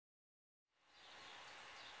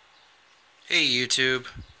Hey YouTube.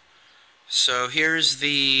 So here's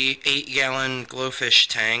the 8-gallon Glofish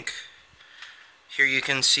tank. Here you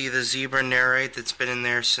can see the zebra nerite that's been in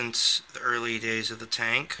there since the early days of the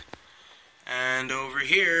tank. And over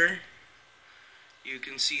here you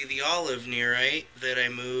can see the olive nerite that I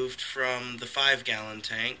moved from the 5-gallon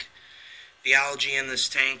tank. The algae in this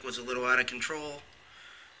tank was a little out of control,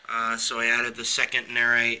 so I added the second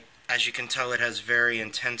nerite. As you can tell, it has very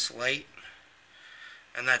intense light,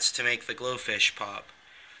 and that's to make the glowfish pop.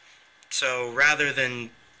 So rather than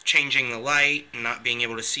changing the light and not being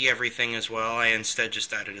able to see everything as well, I instead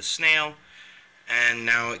just added a snail, and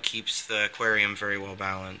now it keeps the aquarium very well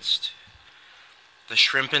balanced. The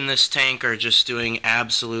shrimp in this tank are just doing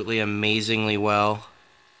absolutely amazingly well.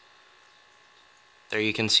 There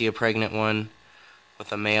you can see a pregnant one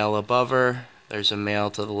with a male above her. There's a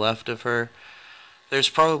male to the left of her. There's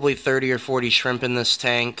probably 30 or 40 shrimp in this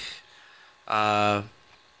tank.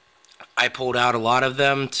 I pulled out a lot of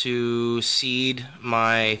them to seed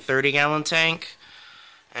my 30-gallon tank,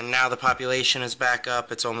 and now the population is back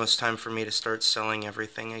up. It's almost time for me to start selling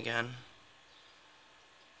everything again.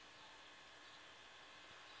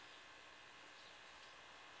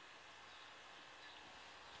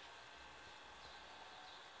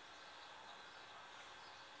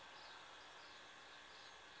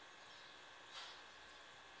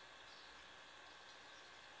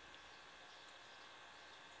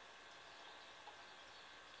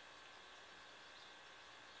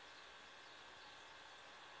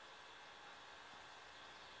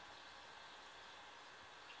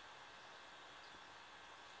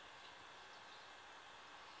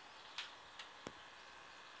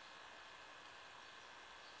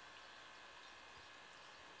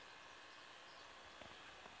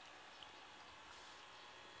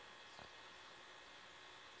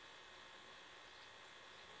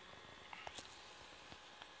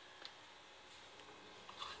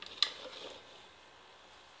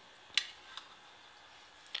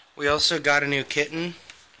 We also got a new kitten.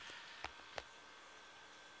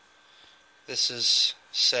 This is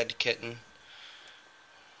said kitten.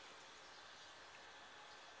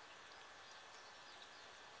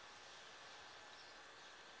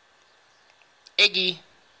 Iggy,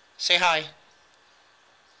 say hi.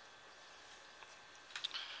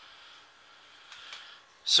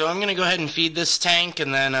 So I'm going to go ahead and feed this tank,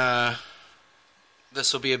 and then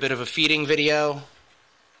this will be a bit of a feeding video.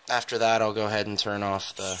 After that, I'll go ahead and turn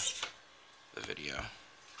off the video.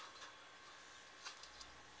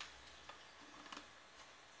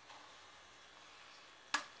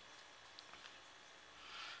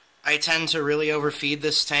 I tend to really overfeed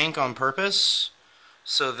this tank on purpose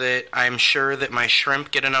so that I'm sure that my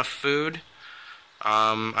shrimp get enough food.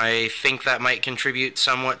 I think that might contribute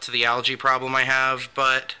somewhat to the algae problem I have,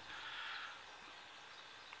 but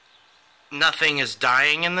nothing is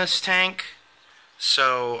dying in this tank,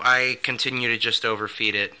 so I continue to just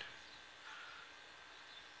overfeed it.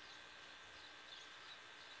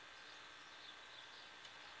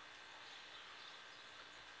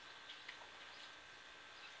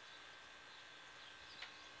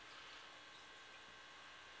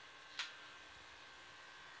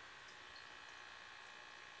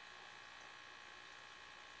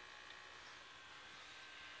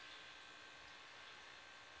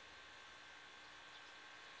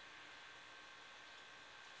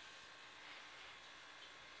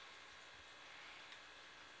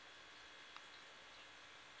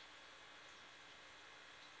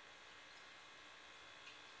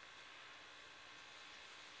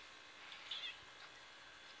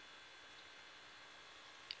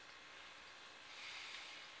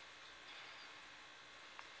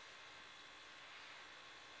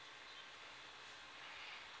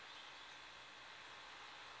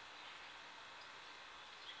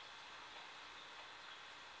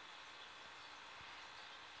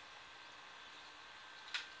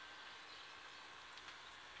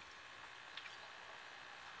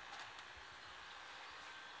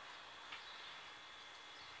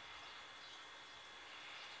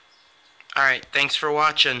 Alright, thanks for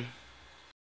watching.